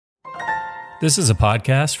This is a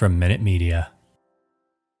podcast from Minute Media.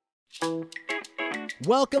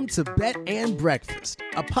 Welcome to Bet and Breakfast,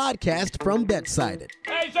 a podcast from BetSided.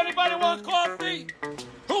 Hey, does anybody want coffee?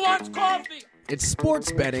 Who wants coffee? It's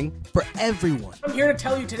sports betting for everyone. I'm here to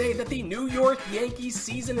tell you today that the New York Yankees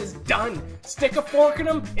season is done. Stick a fork in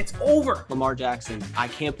them, it's over. Lamar Jackson, I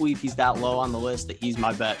can't believe he's that low on the list that he's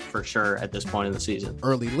my bet for sure at this point in the season.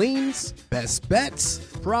 Early leans, best bets,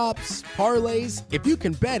 props, parlays. If you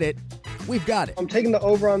can bet it, we've got it. I'm taking the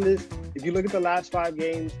over on this. If you look at the last 5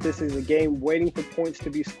 games, this is a game waiting for points to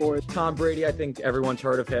be scored. Tom Brady, I think everyone's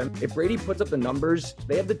heard of him. If Brady puts up the numbers,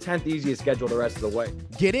 they have the 10th easiest schedule the rest of the way.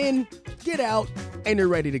 Get in, get out, and you're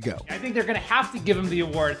ready to go. I think they're going to have to give him the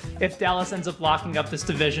award if Dallas ends up locking up this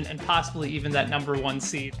division and possibly even that number 1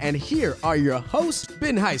 seed. And here are your hosts,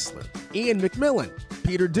 Ben Heisler, Ian McMillan,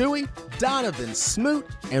 Peter Dewey, Donovan Smoot,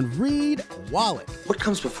 and Reed Wallach. What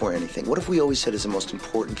comes before anything? What have we always said is the most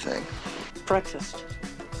important thing? Breakfast.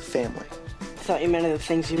 Family. I thought you meant the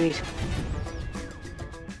things you eat.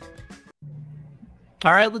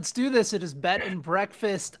 All right, let's do this. It is Bet and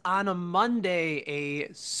Breakfast on a Monday,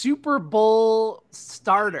 a Super Bowl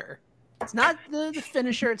starter. It's not the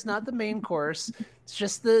finisher. It's not the main course. It's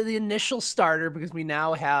just the initial starter because we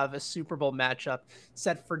now have a Super Bowl matchup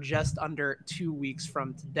set for just under 2 weeks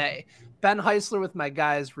from today. Ben Heisler with my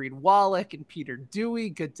guys, Reed Wallach and Peter Dewey.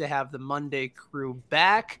 Good to have the Monday crew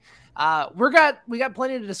back. We got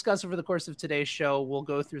plenty to discuss over the course of today's show. We'll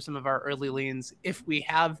go through some of our early leans if we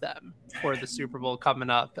have them for the Super Bowl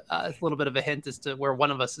coming up. A little bit of a hint as to where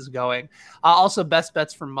one of us is going. Also, best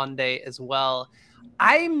bets for Monday as well.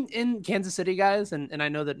 I'm in Kansas City, guys, and I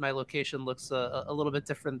know that my location looks a little bit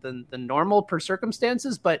different than normal per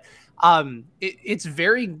circumstances, but it's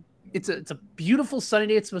a beautiful sunny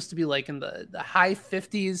day. It's supposed to be like in the high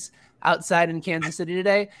 50s outside in Kansas City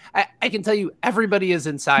today. I can tell you everybody is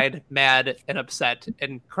inside mad and upset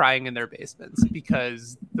and crying in their basements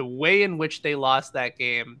because the way in which they lost that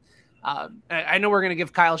game. I know we're going to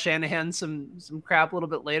give Kyle Shanahan some crap a little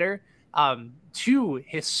bit later. 2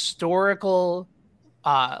 historical,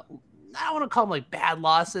 I don't want to call them like bad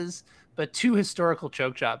losses, but 2 historical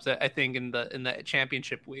choke jobs, I think, in the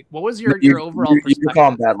championship week. What was your overall perspective? You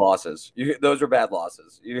call them bad losses. Those are bad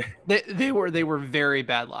losses. They were very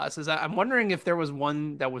bad losses. I'm wondering if there was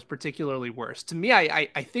one that was particularly worse. To me,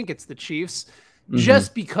 I think it's the Chiefs,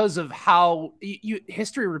 just because of how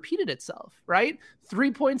history repeated itself, right?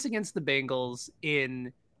 3 points against the Bengals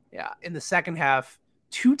in the second half,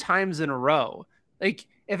 2 times in a row. Like,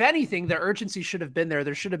 if anything, the urgency should have been there.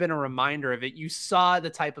 There should have been a reminder of it. You saw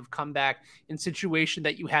the type of comeback and situation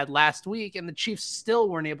that you had last week, and the Chiefs still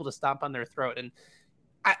weren't able to stomp on their throat. And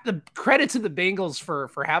the credit to the Bengals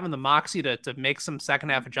for having the moxie to make some second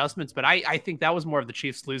half adjustments, but I think that was more of the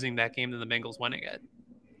Chiefs losing that game than the Bengals winning it.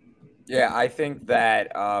 Yeah, I think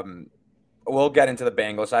that we'll get into the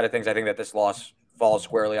Bengals side of things. I think that this loss falls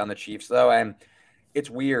squarely on the Chiefs, though, and it's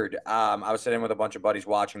weird. I was sitting with a bunch of buddies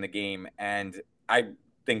watching the game, and I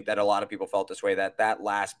think that a lot of people felt this way, that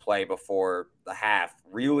last play before the half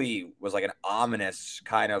really was like an ominous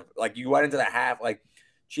kind of, like, you went into the half, like,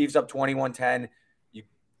 Chiefs up 21-10.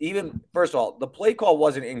 First of all, the play call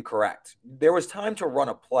wasn't incorrect. There was time to run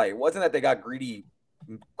a play. It wasn't that they got greedy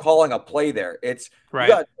calling a play there. It's right.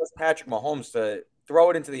 You got Patrick Mahomes to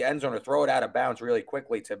throw it into the end zone or throw it out of bounds really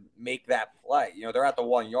quickly to make that play. They're at the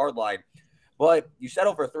 1-yard line, but you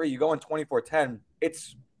settle for 3, you go in 24-10.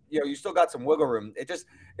 It's, you still got some wiggle room. It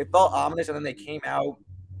felt ominous, and then they came out.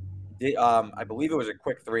 I believe it was a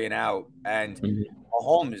quick 3 and out. And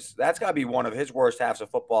Mahomes, that's got to be one of his worst halves of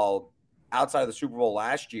football outside of the Super Bowl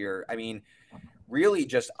last year. I mean, really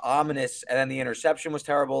just ominous. And then the interception was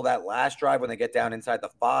terrible. That last drive when they get down inside the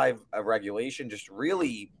 5 of regulation, just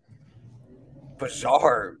really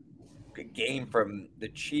bizarre game from the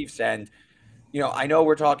Chiefs. And, I know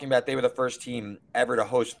we're talking about they were the first team ever to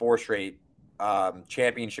host 4 straight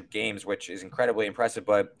championship games, which is incredibly impressive,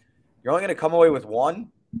 but you're only going to come away with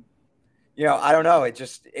 1. I don't know.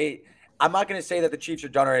 I'm not going to say that the Chiefs are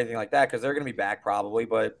done or anything like that, because they're going to be back probably,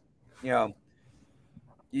 but you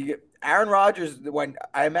get Aaron Rodgers. When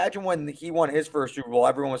he won his first Super Bowl,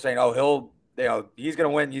 everyone was saying, "Oh, he's going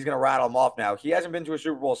to win. He's going to rattle him off." Now he hasn't been to a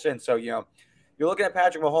Super Bowl since. So you're looking at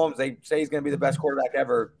Patrick Mahomes. They say he's going to be the best quarterback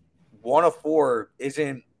ever. 1 of 4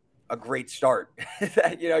 isn't a great start.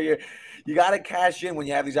 You got to cash in when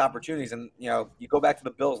you have these opportunities. And, you go back to the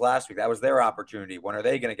Bills last week. That was their opportunity. When are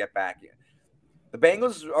they going to get back? The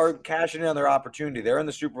Bengals are cashing in on their opportunity. They're in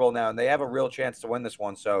the Super Bowl now, and they have a real chance to win this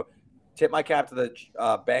one. So tip my cap to the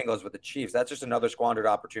Bengals with the Chiefs. That's just another squandered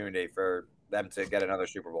opportunity for them to get another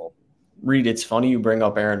Super Bowl. Reed, it's funny you bring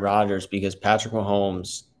up Aaron Rodgers because Patrick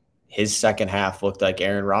Mahomes, his second half looked like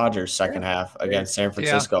Aaron Rodgers' second half against San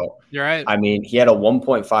Francisco. Yeah, you're right. I mean, he had a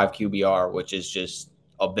 1.5 QBR, which is just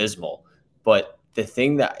abysmal. But the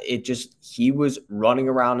thing that he was running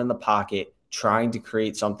around in the pocket trying to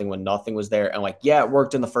create something when nothing was there. And it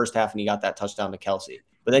worked in the first half and he got that touchdown to Kelce.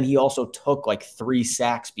 But then he also took 3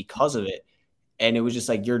 sacks because of it. And it was just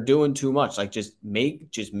you're doing too much. Put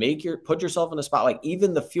yourself in a spot.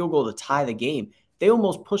 Even the field goal to tie the game, they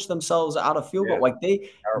almost pushed themselves out of field goal.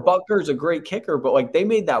 Butker's a great kicker, but they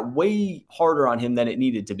made that way harder on him than it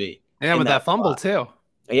needed to be. Yeah, with that fumble too.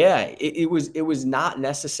 Yeah, it was not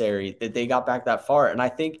necessary that they got back that far. And I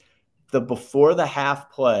think the before the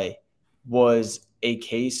half play was a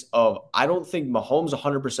case of, I don't think Mahomes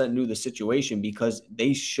 100% knew the situation because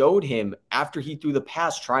they showed him after he threw the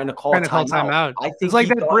pass trying to call timeout. I think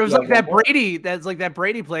that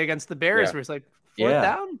Brady play against the Bears where it's fourth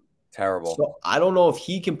down. Terrible. So I don't know if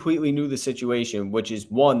he completely knew the situation, which is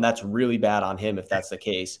one, that's really bad on him if that's the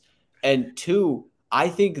case. And two, I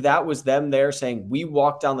think that was them there saying, we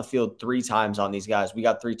walked down the field 3 times on these guys. We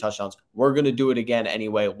got 3 touchdowns. We're going to do it again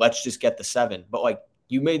anyway. Let's just get the 7. But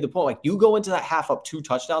you made the point, you go into that half up 2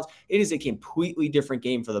 touchdowns, it is a completely different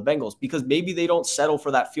game for the Bengals because maybe they don't settle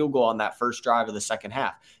for that field goal on that first drive of the second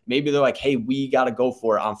half. Maybe they're hey, we got to go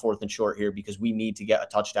for it on 4th and short here because we need to get a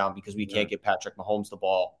touchdown because we can't get Patrick Mahomes the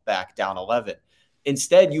ball back down 11.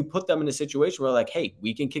 Instead, you put them in a situation where hey,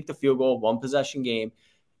 we can kick the field goal, 1 possession game.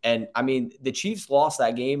 And I mean, the Chiefs lost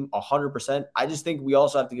that game 100%. I just think we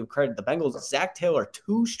also have to give credit to the Bengals. Zach Taylor,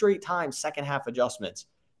 2 straight times, second half adjustments.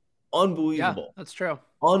 Unbelievable. Yeah, that's true.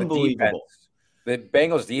 Unbelievable. The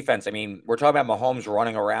Bengals defense, I mean, we're talking about Mahomes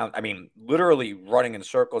running around. I mean, literally running in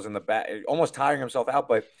circles in the back, almost tiring himself out.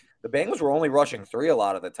 But the Bengals were only rushing 3 a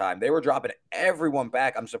lot of the time. They were dropping everyone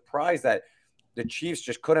back. I'm surprised that the Chiefs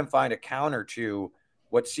just couldn't find a counter to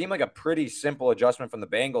what seemed like a pretty simple adjustment from the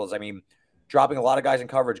Bengals. I mean, dropping a lot of guys in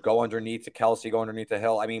coverage, go underneath to Kelce, go underneath to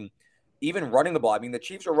Hill. I mean, even running the ball. I mean, the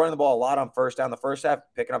Chiefs were running the ball a lot on first down. The first half,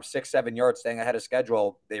 picking up 6-7 yards, staying ahead of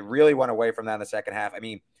schedule. They really went away from that in the second half. I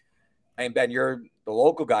mean, Ben, you're the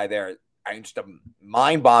local guy there. I mean, just a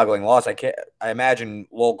mind-boggling loss. I imagine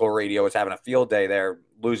local radio is having a field day there,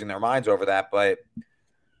 losing their minds over that. But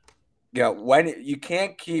when you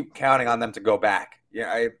can't keep counting on them to go back.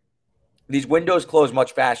 These windows close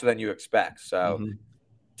much faster than you expect. So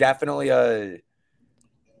definitely a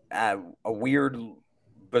weird,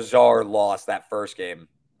 bizarre loss that first game.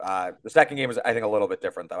 The second game was, I think, a little bit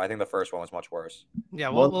different, though. I think the first one was much worse. Yeah,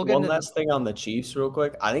 we'll get one last thing on the Chiefs real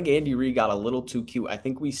quick. I think Andy Reid got a little too cute. I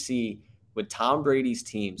think we see with Tom Brady's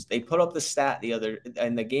teams, they put up the stat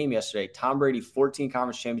in the game yesterday. Tom Brady, 14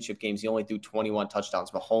 conference championship games, he only threw 21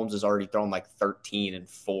 touchdowns. Mahomes has already thrown 13 and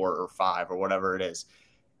 4 or 5 or whatever it is.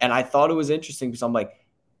 And I thought it was interesting because I'm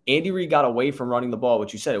Andy Reid got away from running the ball,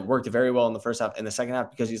 which you said it worked very well in the first half. In the second half,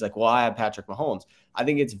 because he's well, I have Patrick Mahomes. I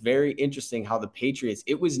think it's very interesting how the Patriots,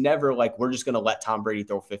 it was never we're just going to let Tom Brady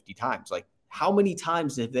throw 50 times. How many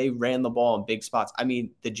times have they ran the ball in big spots? I mean,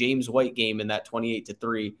 the James White game in that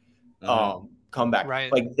 28-3 comeback.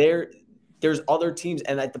 Right. There's other teams,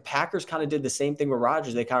 and the Packers kind of did the same thing with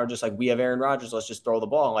Rodgers. They kind of just we have Aaron Rodgers, let's just throw the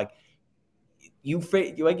ball. And you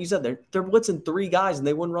said, they're blitzing 3 guys, and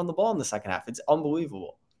they wouldn't run the ball in the second half. It's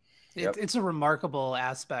unbelievable. It's a remarkable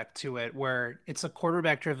aspect to it where it's a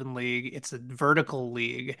quarterback-driven league, it's a vertical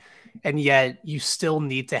league, and yet you still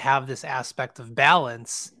need to have this aspect of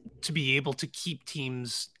balance to be able to keep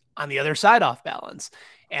teams on the other side off balance.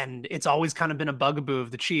 And it's always kind of been a bugaboo of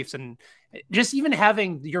the Chiefs. And just even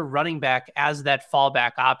having your running back as that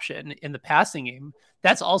fallback option in the passing game,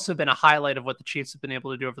 that's also been a highlight of what the Chiefs have been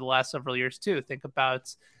able to do over the last several years too. Think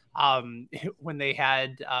about when they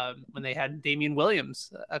had Damian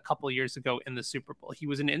Williams a couple of years ago in the Super Bowl. He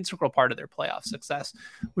was an integral part of their playoff success.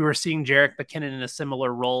 We were seeing Jerick McKinnon in a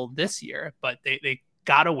similar role this year, but they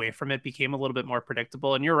got away from it, became a little bit more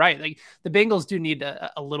predictable. And you're right, the Bengals do need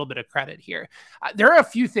a little bit of credit here. There are a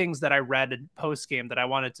few things that I read in post game that I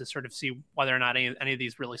wanted to sort of see whether or not any of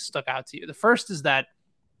these really stuck out to you. The first is that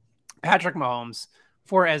Patrick Mahomes,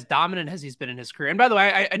 for as dominant as he's been in his career. And by the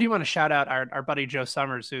way, I do want to shout out our buddy Joe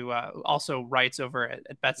Summers, who also writes over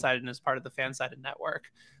at BetSided and is part of the Fansided Network,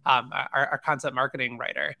 our content marketing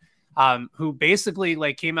writer, who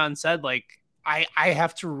basically came out and said, I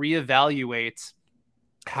have to reevaluate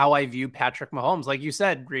how I view Patrick Mahomes. Like you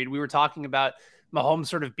said, Reed, we were talking about Mahomes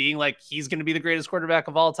sort of being he's going to be the greatest quarterback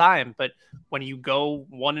of all time. But when you go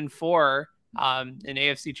 1-4, in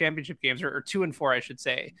AFC championship games, or 2-4, I should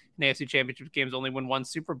say, in AFC championship games, only win 1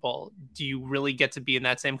 Super Bowl, do you really get to be in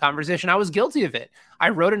that same conversation? I was guilty of it. I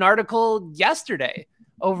wrote an article yesterday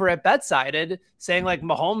over at BetSided saying like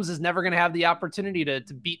Mahomes is never going to have the opportunity to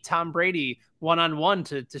beat Tom Brady one-on-one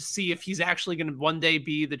to see if he's actually going to one day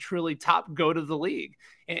be the truly top GOAT of the league.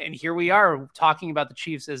 And here we are talking about the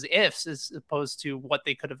Chiefs as ifs as opposed to what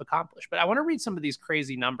they could have accomplished. But I want to read some of these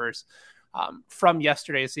crazy numbers from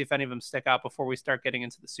yesterday to see if any of them stick out before we start getting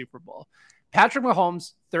into the Super Bowl. Patrick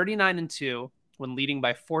Mahomes, 39-2 when leading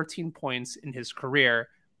by 14 points in his career,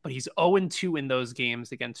 but he's 0-2 in those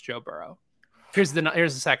games against Joe Burrow. Here's the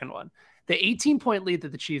second one. The 18-point lead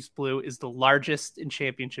that the Chiefs blew is the largest in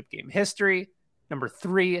championship game history. Number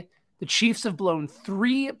 3, the Chiefs have blown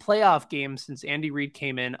 3 playoff games since Andy Reid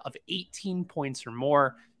came in of 18 points or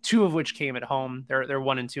more, 2 of which came at home. They're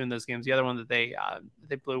 1-2 in those games. The other one that they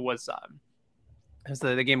blew was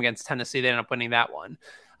the game against Tennessee. They ended up winning that one.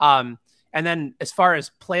 And then as far as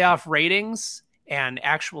playoff ratings and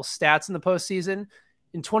actual stats in the postseason,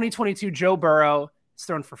 in 2022, Joe Burrow is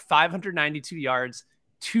thrown for 592 yards,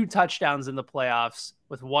 2 touchdowns in the playoffs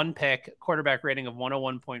with 1 pick, quarterback rating of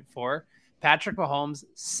 101.4. Patrick Mahomes,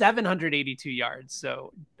 782 yards,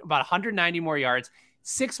 so about 190 more yards,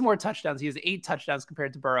 6 more touchdowns. He has 8 touchdowns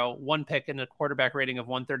compared to Burrow, 1 pick and a quarterback rating of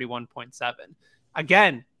 131.7.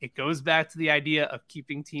 Again, it goes back to the idea of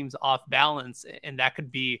keeping teams off balance, and that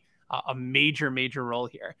could be a major role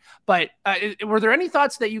here. But were there any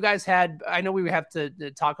thoughts that you guys had? I know we have to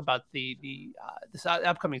talk about this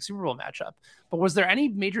upcoming Super Bowl matchup, but was there any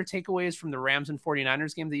major takeaways from the Rams and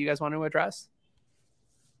 49ers game that you guys want to address?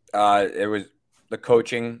 It was the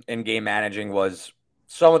coaching and game managing was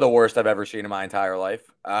some of the worst I've ever seen in my entire life.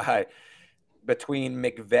 Between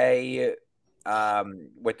McVay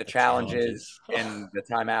with the challenges and the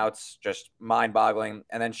timeouts, just mind-boggling,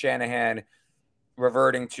 and then Shanahan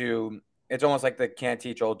reverting to, it's almost like the can't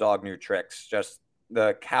teach old dog new tricks, just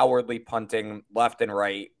the cowardly punting left and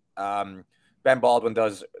right. Ben Baldwin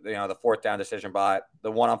does, the 4th down decision, but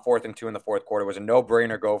the one on 4th and 2 in the fourth quarter was a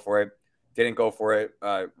no-brainer. Go for it. Didn't go for it.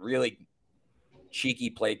 Really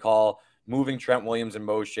cheeky play call, moving Trent Williams in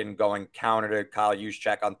motion, going counter to Kyle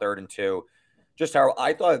Juszczyk on 3rd and 2. Just how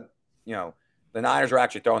I thought, the Niners were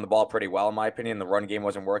actually throwing the ball pretty well, in my opinion. The run game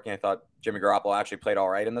wasn't working. I thought Jimmy Garoppolo actually played all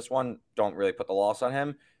right in this one. Don't really put the loss on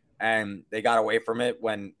him. And they got away from it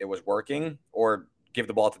when it was working, or give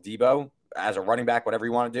the ball to Debo as a running back, whatever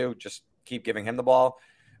you want to do. Just keep giving him the ball.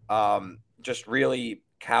 Just really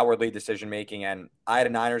cowardly decision-making. And I had a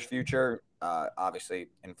Niners future, obviously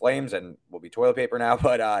in flames and will be toilet paper now.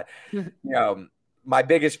 But, my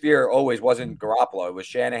biggest fear always wasn't Garoppolo. It was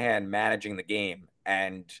Shanahan managing the game.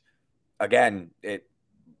 And again, it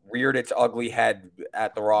reared its ugly head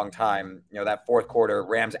at the wrong time. That fourth quarter,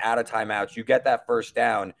 Rams out of timeouts. You get that first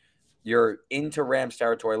down. You're into Rams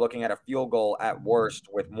territory, looking at a field goal at worst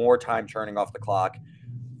with more time churning off the clock.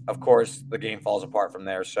 Of course, the game falls apart from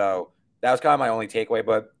there. So that was kind of my only takeaway.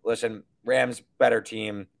 But listen, Rams, better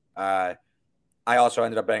team. I also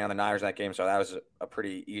ended up betting on the Niners in that game, so that was a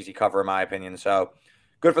pretty easy cover in my opinion. So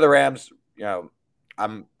good for the Rams.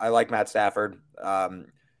 I like Matt Stafford.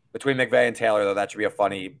 Between McVay and Taylor, though, that should be a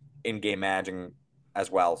funny in-game managing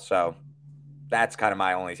as well. So that's kind of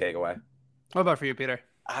my only takeaway. What about for you, Peter?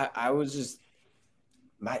 I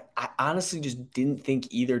honestly just didn't think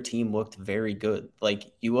either team looked very good.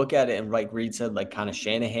 Like, you look at it and like Reid said, like kind of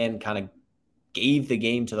Shanahan kind of gave the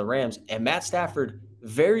game to the Rams, and Matt Stafford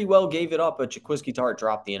very well gave it up, but Jaquiski Tartt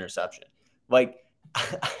dropped the interception. Like,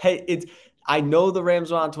 I know the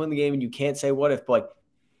Rams went on to win the game, and you can't say what if, but like,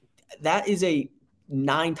 that is a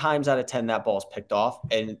 9 times out of 10 that ball's picked off,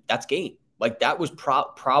 and that's game. Like, that was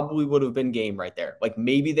probably would have been game right there. Like,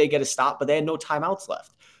 maybe they get a stop, but they had no timeouts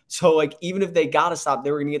left. So, like, even if they got a stop,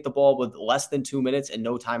 they were going to get the ball with less than 2 minutes and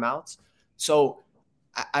no timeouts. So,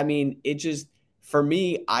 I mean, it just, for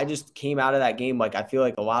me, I just came out of that game. Like, I feel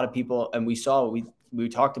like a lot of people, and we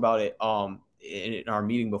talked about it in our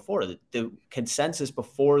meeting before, the consensus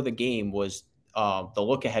before the game was the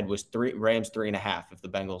look ahead was Rams 3.5 if the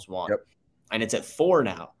Bengals won. Yep. And it's at 4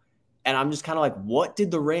 now. And I'm just kind of like, what did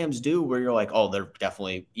the Rams do where you're like, oh, they're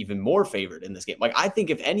definitely even more favored in this game? Like, I think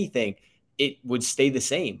if anything, it would stay the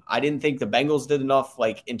same. I didn't think the Bengals did enough,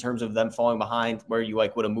 like, in terms of them falling behind where you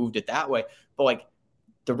like would have moved it that way. But like,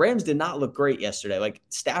 the Rams did not look great yesterday. Like,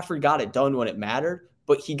 Stafford got it done when it mattered,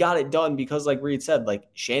 but he got it done because, like Reid said, like,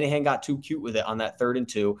 Shanahan got too cute with it on that 3rd and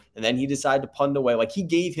 2, and then he decided to punt away. Like, he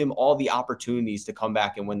gave him all the opportunities to come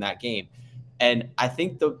back and win that game. And I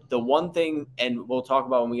think the one thing, and we'll talk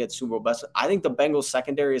about when we get Super Bowl best, I think the Bengals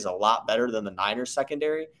secondary is a lot better than the Niners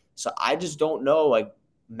secondary. So I just don't know. Like,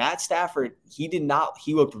 Matt Stafford, he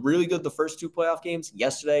looked really good the first 2 playoff games.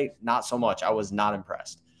 Yesterday, not so much. I was not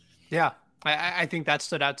impressed. Yeah, I think that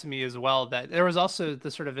stood out to me as well, that there was also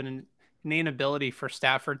the sort of an innate ability for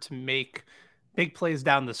Stafford to make big plays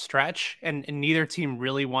down the stretch, and neither team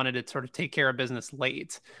really wanted to sort of take care of business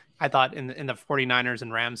late, I thought, in the 49ers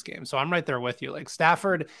and Rams game. So I'm right there with you. Like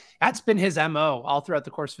Stafford, that's been his MO all throughout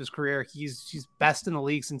the course of his career. He's best in the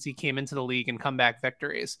league since he came into the league in comeback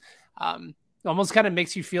victories. Almost kind of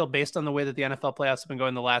makes you feel, based on the way that the NFL playoffs have been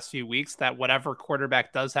going the last few weeks, that whatever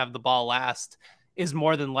quarterback does have the ball last is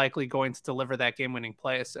more than likely going to deliver that game-winning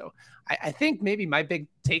play. So I think maybe my big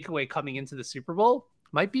takeaway coming into the Super Bowl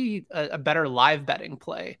might be a better live betting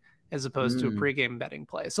play as opposed to a pregame betting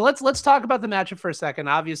play. So let's talk about the matchup for a second.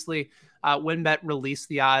 Obviously, WynnBET released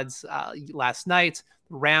the odds last night.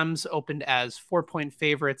 Rams opened as 4-point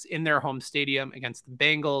favorites in their home stadium against the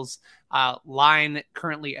Bengals. Line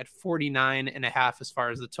currently at 49.5 as far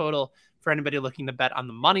as the total. For anybody looking to bet on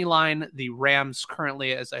the money line, the Rams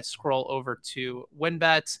currently, as I scroll over to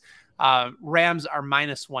WynnBET, Rams are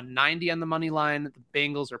minus 190 on the money line. The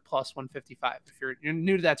Bengals are plus 155. If you're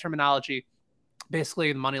new to that terminology,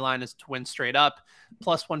 basically the money line is to win straight up.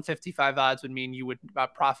 Plus 155 odds would mean you would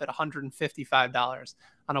profit $155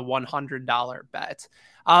 on a $100 bet.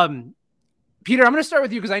 Peter, I'm going to start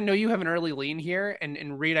with you because I know you have an early lean here,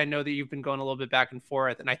 and Reed, I know that you've been going a little bit back and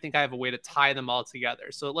forth, and I think I have a way to tie them all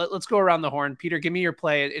together. So let's go around the horn. Peter, give me your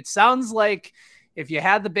play. It sounds like if you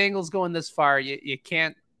had the Bengals going this far, you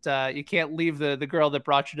can't leave the girl that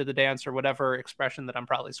brought you to the dance, or whatever expression that I'm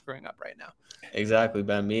probably screwing up right now. Exactly,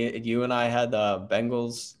 Ben. You and I had the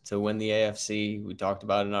Bengals to win the AFC. We talked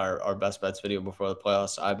about it in our best bets video before the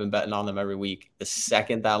playoffs. I've been betting on them every week. The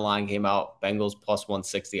second that line came out, Bengals plus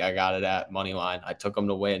 160, I got it at money line. I took them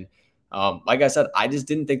to win. Like I said, I just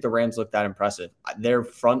didn't think the Rams looked that impressive. Their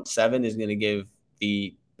front seven is going to give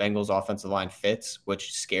the Bengals offensive line fits,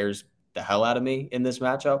 which scares the hell out of me in this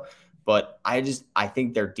matchup. But I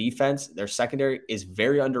think their defense, their secondary is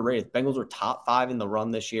very underrated. The Bengals were top 5 in the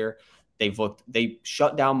run this year. They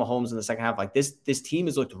shut down Mahomes in the second half. Like this team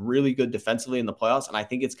has looked really good defensively in the playoffs. And I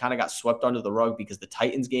think it's kind of got swept under the rug because the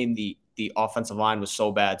Titans game, the offensive line was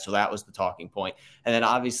so bad. So that was the talking point. And then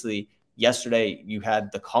obviously yesterday you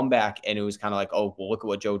had the comeback and it was kind of like, oh, well, look at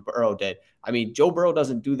what Joe Burrow did. I mean, Joe Burrow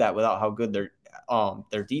doesn't do that without how good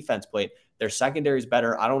their defense played. Their secondary is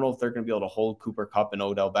better. I don't know if they're going to be able to hold Cooper Kupp and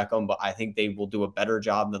Odell Beckham, but I think they will do a better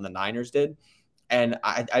job than the Niners did. And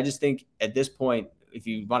I just think at this point, if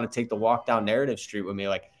you want to take the walk down narrative street with me,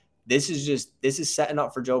 like this is setting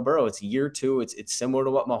up for Joe Burrow. It's year 2. It's similar to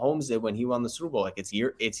what Mahomes did when he won the Super Bowl. Like it's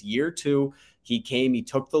year 2. He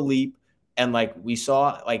took the leap, and like we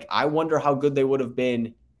saw, like I wonder how good they would have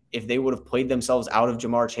been if they would have played themselves out of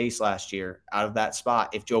Jamar Chase last year, out of that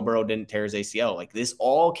spot, if Joe Burrow didn't tear his ACL. Like this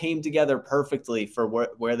all came together perfectly for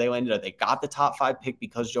where they landed up. They got the top 5 pick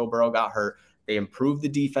because Joe Burrow got hurt. They improved the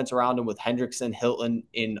defense around him with Hendrickson, Hilton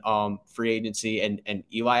in free agency, and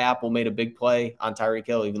Eli Apple made a big play on Tyreek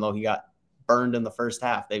Hill, even though he got burned in the first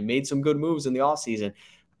half. They made some good moves in the offseason.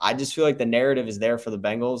 I just feel like the narrative is there for the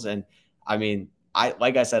Bengals. And I mean,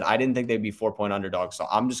 like I said, I didn't think they'd be 4-point underdogs. So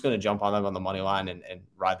I'm just going to jump on them on the money line and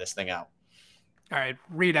ride this thing out. All right,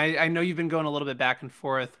 Reed, I know you've been going a little bit back and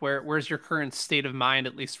forth. Where's your current state of mind,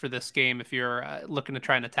 at least for this game, if you're looking to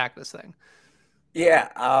try and attack this thing?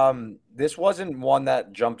 Yeah, this wasn't one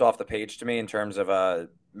that jumped off the page to me in terms of a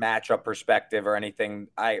matchup perspective or anything.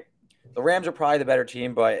 The Rams are probably the better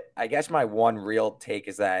team, but I guess my one real take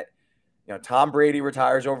is that, Tom Brady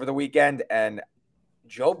retires over the weekend, and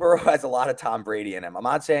Joe Burrow has a lot of Tom Brady in him. I'm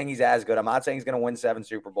not saying he's as good. I'm not saying he's going to win 7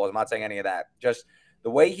 Super Bowls. I'm not saying any of that. Just the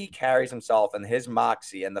way he carries himself and his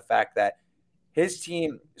moxie and the fact that his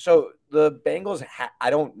team – so the Bengals, I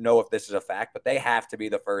don't know if this is a fact, but they have to be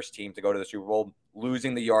the first team to go to the Super Bowl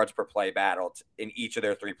losing the yards per play battle in each of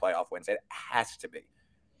their 3 playoff wins. It has to be.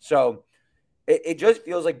 So it just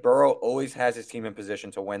feels like Burrow always has his team in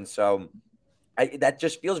position to win. So that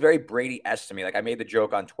just feels very Brady-esque to me. Like I made the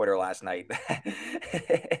joke on Twitter last night.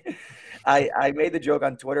 I made the joke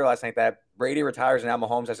on Twitter last night that Brady retires and now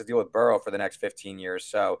Mahomes has to deal with Burrow for the next 15 years.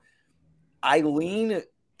 So I lean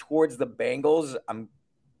towards the Bengals.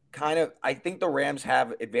 I think the Rams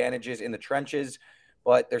have advantages in the trenches,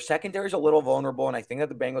 but their secondary is a little vulnerable, and I think that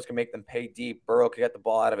the Bengals can make them pay deep. Burrow can get the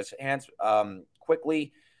ball out of his hands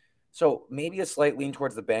quickly. So maybe a slight lean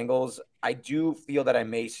towards the Bengals. I do feel that I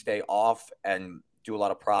may stay off and do a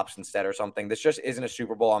lot of props instead or something. This just isn't a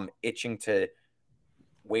Super Bowl I'm itching to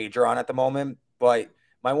wager on at the moment. But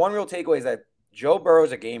my one real takeaway is that Joe Burrow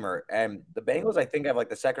is a gamer, and the Bengals, I think, have like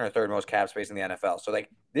the second or third most cap space in the NFL. So like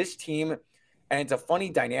this team, and it's a funny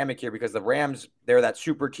dynamic here because the Rams, they're that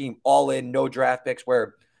super team, all in, no draft picks,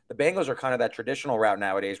 where the Bengals are kind of that traditional route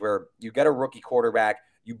nowadays where you get a rookie quarterback,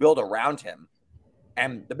 you build around him,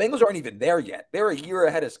 And the Bengals aren't even there yet. They're a year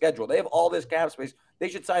ahead of schedule. They have all this cap space. They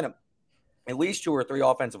should sign them at least 2 or 3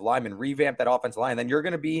 offensive linemen, revamp that offensive line. Then you're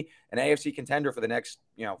going to be an AFC contender for the next,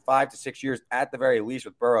 5 to 6 years at the very least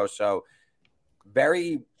with Burrow. So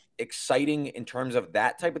very exciting in terms of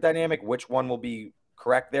that type of dynamic, which one will be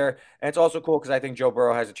correct there. And it's also cool because I think Joe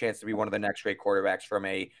Burrow has a chance to be one of the next great quarterbacks from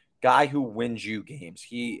a guy who wins you games.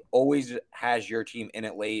 He always has your team in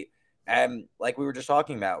it late. And like we were just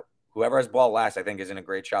talking about, whoever has ball last, I think, is in a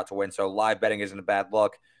great shot to win. So live betting isn't a bad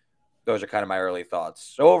look. Those are kind of my early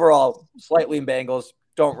thoughts. So overall, slightly in Bengals.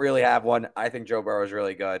 Don't really have one. I think Joe Burrow is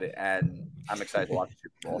really good, and I'm excited to watch the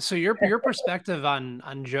Super Bowl. So your perspective on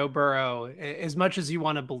Joe Burrow, as much as you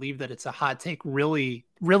want to believe that it's a hot take, really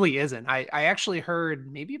isn't. I actually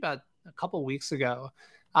heard maybe about a couple weeks ago,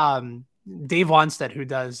 Dave Wanstead, who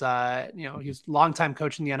does, he's a longtime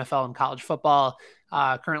coach in the NFL and college football,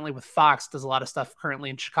 currently with Fox, does a lot of stuff currently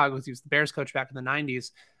in Chicago. He was the Bears coach back in the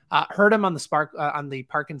 90s. Heard him on the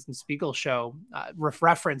Parkinson Spiegel show,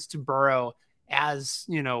 reference to Burrow as,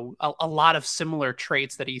 a lot of similar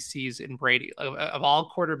traits that he sees in Brady. Of all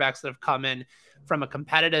quarterbacks that have come in from a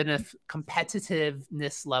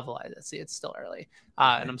competitiveness level, I see it's still early,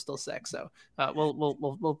 and I'm still sick, so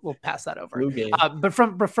we'll pass that over. But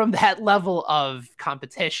from that level of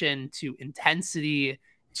competition to intensity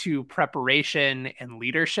to preparation and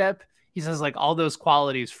leadership, he says like all those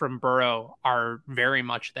qualities from Burrow are very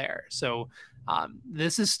much there. So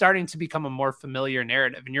this is starting to become a more familiar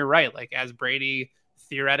narrative. And you're right. Like as Brady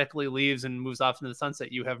theoretically leaves and moves off into the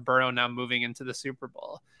sunset, you have Burrow now moving into the Super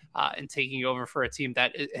Bowl and taking over for a team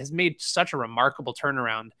that has made such a remarkable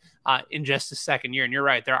turnaround in just a second year. And you're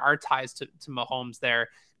right. There are ties to Mahomes there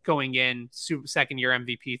going in second year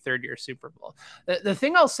MVP, third year Super Bowl. The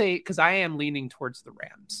thing I'll say, because I am leaning towards the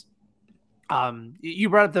Rams. You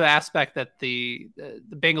brought up the aspect that the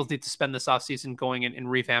Bengals need to spend this offseason going in and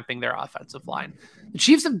revamping their offensive line. The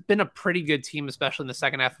Chiefs have been a pretty good team, especially in the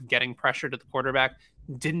second half of getting pressure to the quarterback.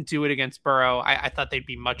 Didn't do it against Burrow. I thought they'd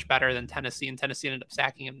be much better than Tennessee, and Tennessee ended up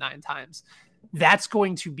sacking him 9 times. That's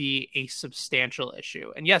going to be a substantial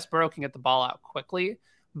issue. And yes, Burrow can get the ball out quickly,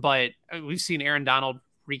 but we've seen Aaron Donald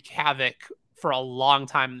wreak havoc for a long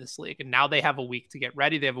time in this league. And now they have a week to get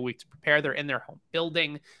ready. They have a week to prepare. They're in their home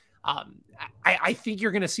building. I think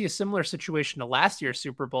you're going to see a similar situation to last year's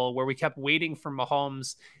Super Bowl where we kept waiting for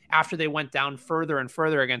Mahomes after they went down further and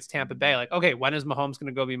further against Tampa Bay. Like, okay, when is Mahomes going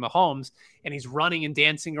to go be Mahomes? And he's running and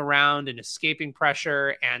dancing around and escaping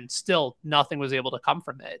pressure, and still nothing was able to come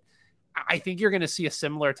from it. I think you're going to see a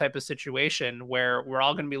similar type of situation where we're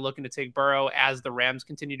all going to be looking to take Burrow as the Rams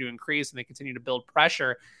continue to increase and they continue to build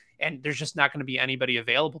pressure. And there's just not going to be anybody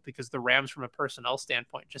available because the Rams, from a personnel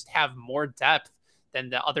standpoint, just have more depth than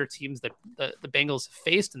the other teams that the Bengals have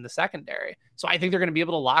faced in the secondary. So I think they're going to be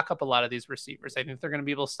able to lock up a lot of these receivers. I think they're going to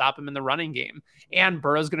be able to stop him in the running game. And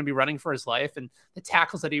Burrow's going to be running for his life. And the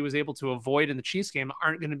tackles that he was able to avoid in the Chiefs game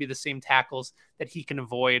aren't going to be the same tackles that he can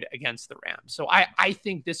avoid against the Rams. So I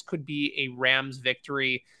think this could be a Rams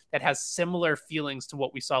victory that has similar feelings to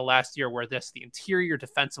what we saw last year, where the interior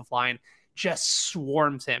defensive line just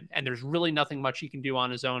swarms him, and there's really nothing much he can do on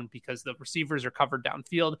his own because the receivers are covered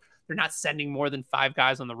downfield. They're not sending more than 5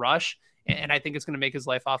 guys on the rush, and I think it's going to make his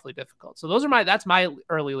life awfully difficult. So that's my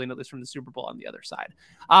early lean, at least from the Super Bowl on the other side.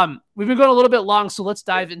 We've been going a little bit long, so let's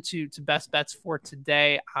dive into best bets for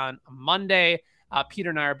today on a Monday.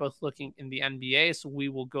 Peter and I are both looking in the NBA, so we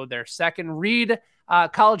will go there second. Reed,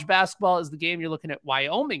 college basketball is the game. You're looking at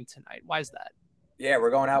Wyoming tonight. Why is that? Yeah,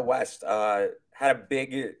 we're going out west. Had a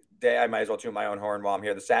big day. I might as well toot my own horn while I'm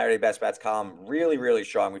here. The Saturday best bets column really, really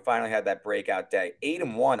strong. We finally had that breakout day.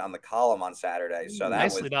 8-1 on the column on Saturday. So that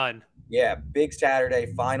nicely done. Yeah, big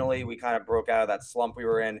Saturday. Finally, we kind of broke out of that slump we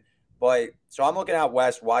were in. But so I'm looking out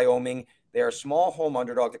west. Wyoming, they're a small home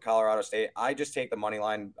underdog to Colorado State. I just take the money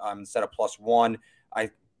line instead of +1.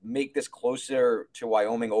 I make this closer to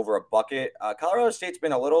Wyoming over a bucket. Colorado State's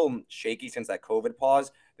been a little shaky since that COVID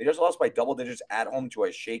pause. They just lost by double digits at home to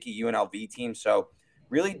a shaky UNLV team. So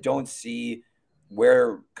really don't see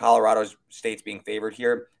where Colorado State's being favored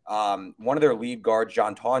here. One of their lead guards,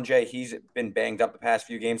 John Tonje, he's been banged up the past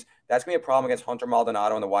few games. That's going to be a problem against Hunter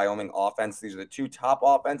Maldonado and the Wyoming offense. These are the 2 top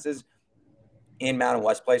offenses in Mountain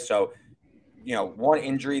West play. So, one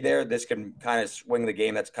injury there, this can kind of swing the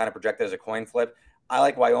game. That's kind of projected as a coin flip. I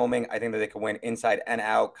like Wyoming. I think that they can win inside and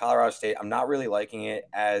out. Colorado State, I'm not really liking it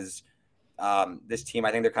as this team.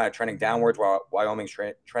 I think they're kind of trending downwards while Wyoming's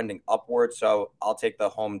trending upwards. So I'll take the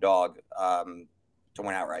home dog to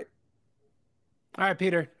win outright. All right,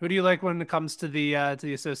 Peter, who do you like when it comes to the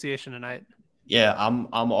association tonight? Yeah, I'm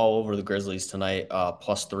all over the Grizzlies tonight.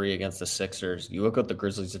 +3 against the Sixers. You look what the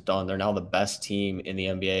Grizzlies have done. They're now the best team in the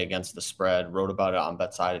NBA against the spread. Wrote about it on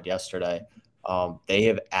BetSided yesterday. They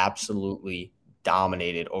have absolutely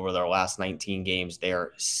dominated over their last 19 games. They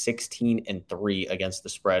are 16-3 against the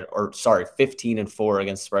spread, 15-4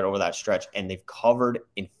 against the spread over that stretch. And they've covered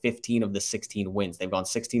in 15 of the 16 wins. They've gone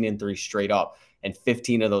 16-3 straight up, and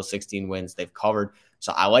 15 of those 16 wins they've covered.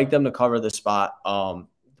 So I like them to cover this spot.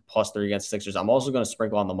 +3 against Sixers. I'm also going to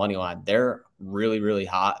sprinkle on the money line. They're really, really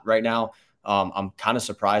hot right now. I'm kind of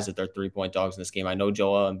surprised that they're 3-point dogs in this game. I know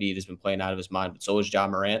Joel Embiid has been playing out of his mind, but so is Ja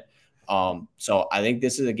Morant. So I think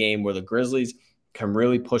this is a game where the Grizzlies can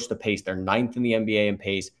really push the pace. They're 9th in the NBA in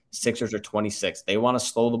pace. Sixers are 26th. They want to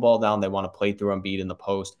slow the ball down. They want to play through Embiid in the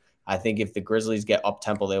post. I think if the Grizzlies get up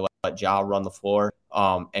tempo, they let Ja run the floor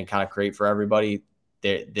and kind of create for everybody.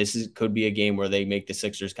 Could be a game where they make the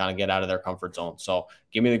Sixers kind of get out of their comfort zone. So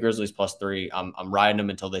give me the Grizzlies +3. I'm riding them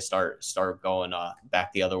until they start going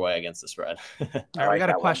back the other way against the spread. I got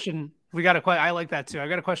a question. I like that too. I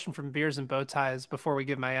got a question from Beers and Bowties before we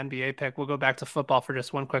give my NBA pick. We'll go back to football for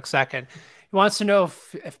just one quick second. He wants to know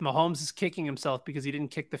if Mahomes is kicking himself because he didn't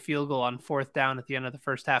kick the field goal on 4th down at the end of the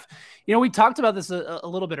first half. You know, we talked about this a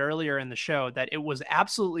little bit earlier in the show, that it was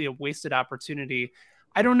absolutely a wasted opportunity.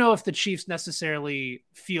 I don't know if the Chiefs necessarily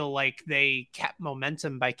feel like they kept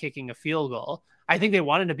momentum by kicking a field goal. I think they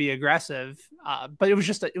wanted to be aggressive, but it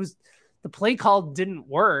was the play call didn't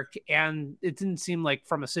work, and it didn't seem like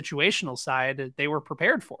from a situational side they were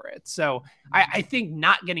prepared for it. So I think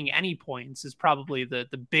not getting any points is probably the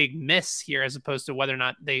big miss here, as opposed to whether or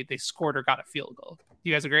not they scored or got a field goal. Do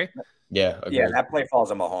you guys agree? Yeah, agree. Yeah, that play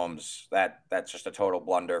falls on Mahomes. That's just a total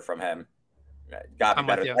blunder from him. Got to be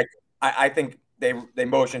better. I think they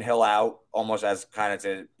motion Hill out almost as kind of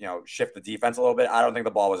to, shift the defense a little bit. I don't think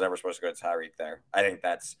the ball was ever supposed to go to Tyreek there. I think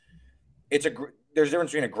there's a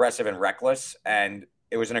difference between aggressive and reckless, and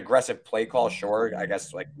it was an aggressive play call, sure, I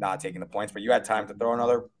guess, like not taking the points, but you had time to throw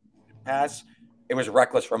another pass. It was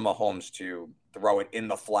reckless from Mahomes to throw it in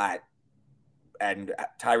the flat and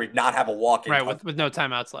Tyreek not have a walk-in. Right, with no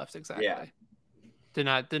timeouts left, exactly. Yeah.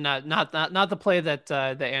 Not the play that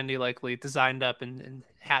Andy likely designed up and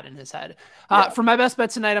had in his head. For my best bet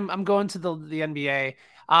tonight, I'm going to the NBA.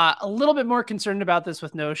 A little bit more concerned about this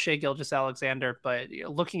with no Shai Gilgeous-Alexander, but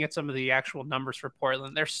looking at some of the actual numbers for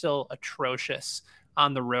Portland, they're still atrocious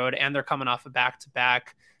on the road, and they're coming off a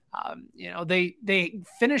back-to-back. They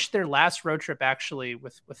finished their last road trip actually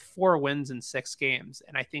with 4 wins in 6 games,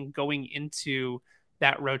 and I think going into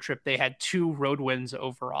that road trip, they had 2 road wins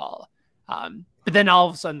overall. But then all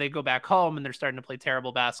of a sudden they go back home and they're starting to play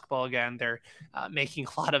terrible basketball again. They're making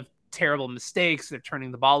a lot of terrible mistakes. They're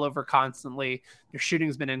turning the ball over constantly. Their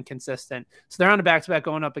shooting's been inconsistent. So they're on a back-to-back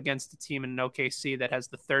going up against a team in OKC that has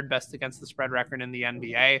the 3rd best against the spread record in the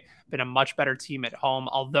NBA, been a much better team at home.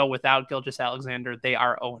 Although without Gilgeous-Alexander, they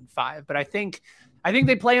are 0-5. But I think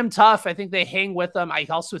they play him tough. I think they hang with them. I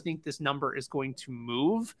also think this number is going to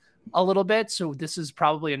move a little bit. So this is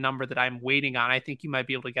probably a number that I'm waiting on. I think you might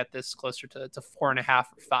be able to get this closer to 4.5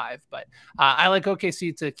 or 5, but I like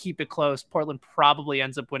OKC to keep it close. Portland probably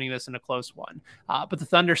ends up winning this in a close one, but the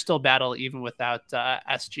Thunder still battle even without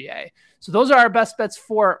SGA. So those are our best bets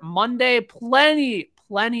for Monday. Plenty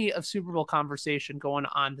of Super Bowl conversation going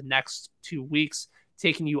on the next 2 weeks,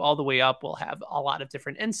 taking you all the way up. We'll have a lot of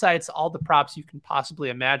different insights, all the props you can possibly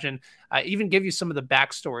imagine, even give you some of the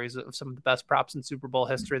backstories of some of the best props in Super Bowl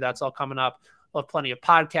history. That's all coming up. We'll have plenty of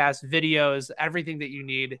podcasts, videos, everything that you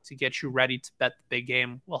need to get you ready to bet the big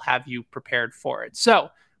game. We'll have you prepared for it. So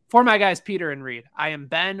for my guys, Peter and Reed, I am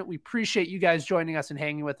Ben. We appreciate you guys joining us and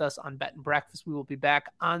hanging with us on Bet and Breakfast. We will be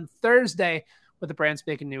back on Thursday with a brand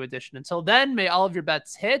spanking new edition. Until then, may all of your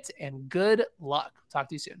bets hit and good luck. Talk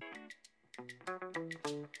to you soon.